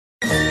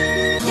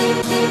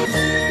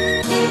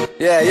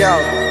Yeah, yo.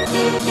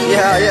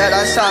 Yeah,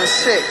 that sounds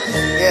sick.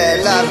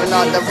 Yeah, live and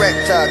our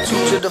director,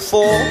 2 to the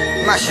 4.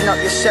 Mashing up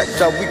your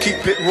sector, we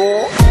keep it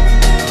raw.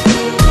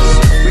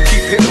 We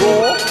keep it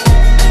raw.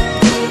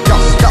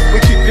 Duck, we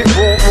keep it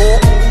raw, raw.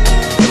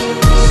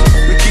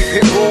 We keep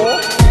it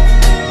raw.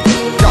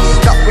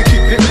 Duck, we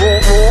keep it raw,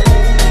 raw.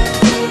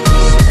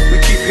 We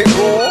keep it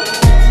raw.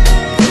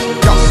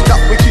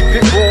 Duck, we keep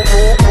it raw,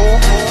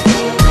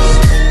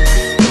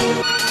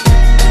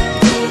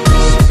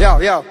 raw.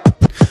 Yo.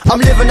 I'm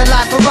living a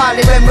life of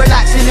Riley when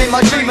relaxing in my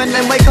dream, and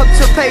then wake up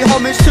to pay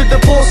homage to the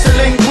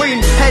porcelain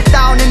queen. Head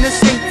down in the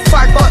sink,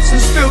 fried butts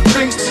and spilled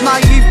drinks,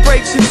 naive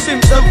breaks and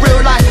simps, a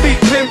real life beat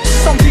pimp.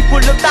 Some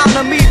people look down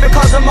on me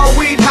because of my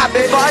weed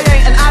habit, but I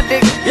ain't an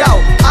addict, yo,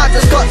 I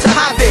just got to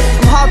have it.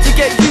 I'm hard to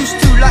get used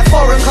to like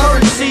foreign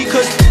currency,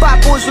 cause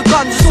bad boys with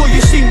guns is all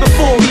you've seen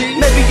before me.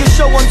 Maybe you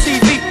show on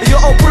TV, or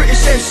your old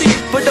British MC,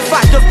 but the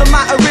fact of the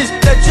matter is,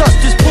 they're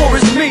just as poor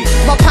as me.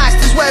 My past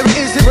is where it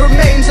is, it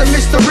remains a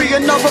mystery.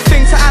 Another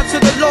thing to add to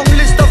the long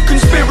list of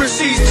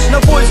conspiracies.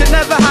 No boys that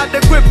never had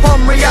a grip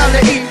on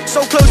reality,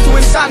 so close to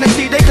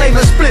insanity, they claim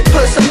a split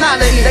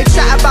personality. They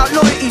chat about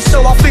loyalty,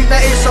 so I think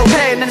that it's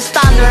okay, and then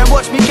stand there and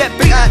watch me get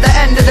beat at the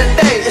end of the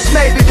day. It's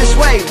maybe this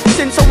way,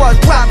 since I was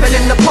rapping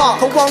in the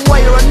park. For one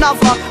way or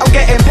another, I'm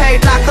getting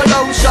paid like a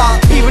loan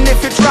shark. Even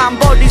if your drowned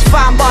body's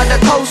found by the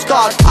Coast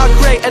Guard, I'd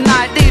create an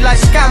ID like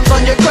scams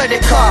on your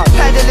credit card.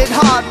 Pedaling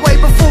hard, way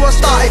before I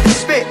started to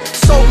spit.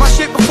 Sold my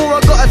shit before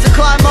I got her to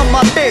climb on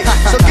my dick.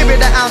 So give me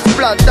that ounce of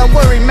blood, don't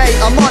worry mate,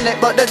 I'm on it.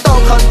 But the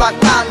dog comes back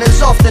round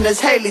as often as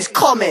Halley's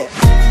Comet.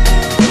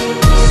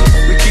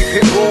 We keep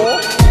it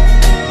raw.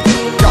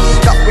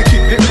 Duck, we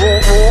keep it raw,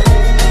 raw.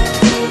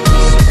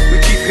 We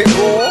keep it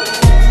raw.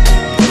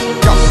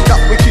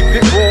 Duck, we keep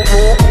it raw,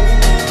 raw.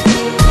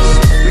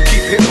 We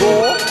keep it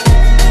raw.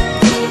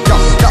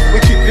 Duck, we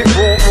keep it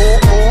raw, raw,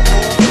 raw.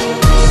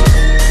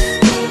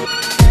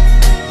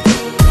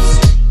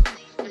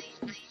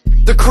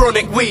 The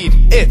chronic weed,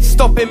 it's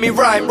stopping me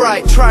rhyme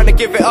right. Trying to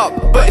give it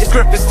up, but its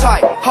grip is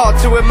tight. Hard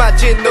to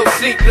imagine those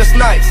sleepless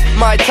nights.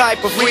 My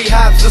type of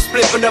rehab's a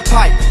split in a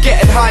pipe.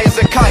 Getting high as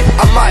a kite,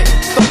 I might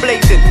stop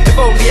blazing. If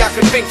only I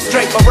could think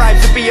straight, my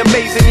rhymes would be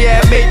amazing.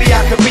 Yeah, maybe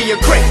I could be a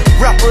great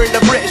rapper in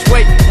the British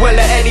way. Well,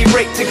 at any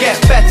rate, to get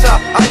better,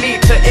 I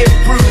need to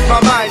improve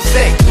my mind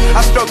state.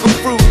 I struggle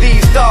through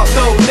these dark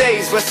old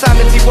days where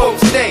sanity won't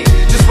stay.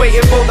 Just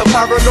waiting for the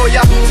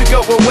paranoia to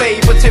go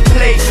away, but it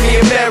plagues me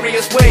in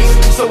various ways.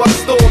 So I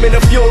storm in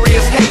a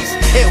furious haze.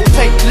 It'll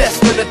take less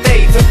than a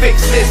day to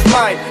fix this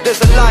mind. There's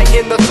a light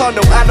in the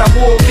tunnel and I'm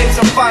walking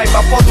to find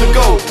my pot of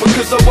gold,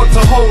 because I want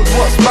to hold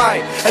what's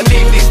mine and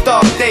leave these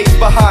dark days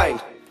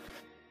behind.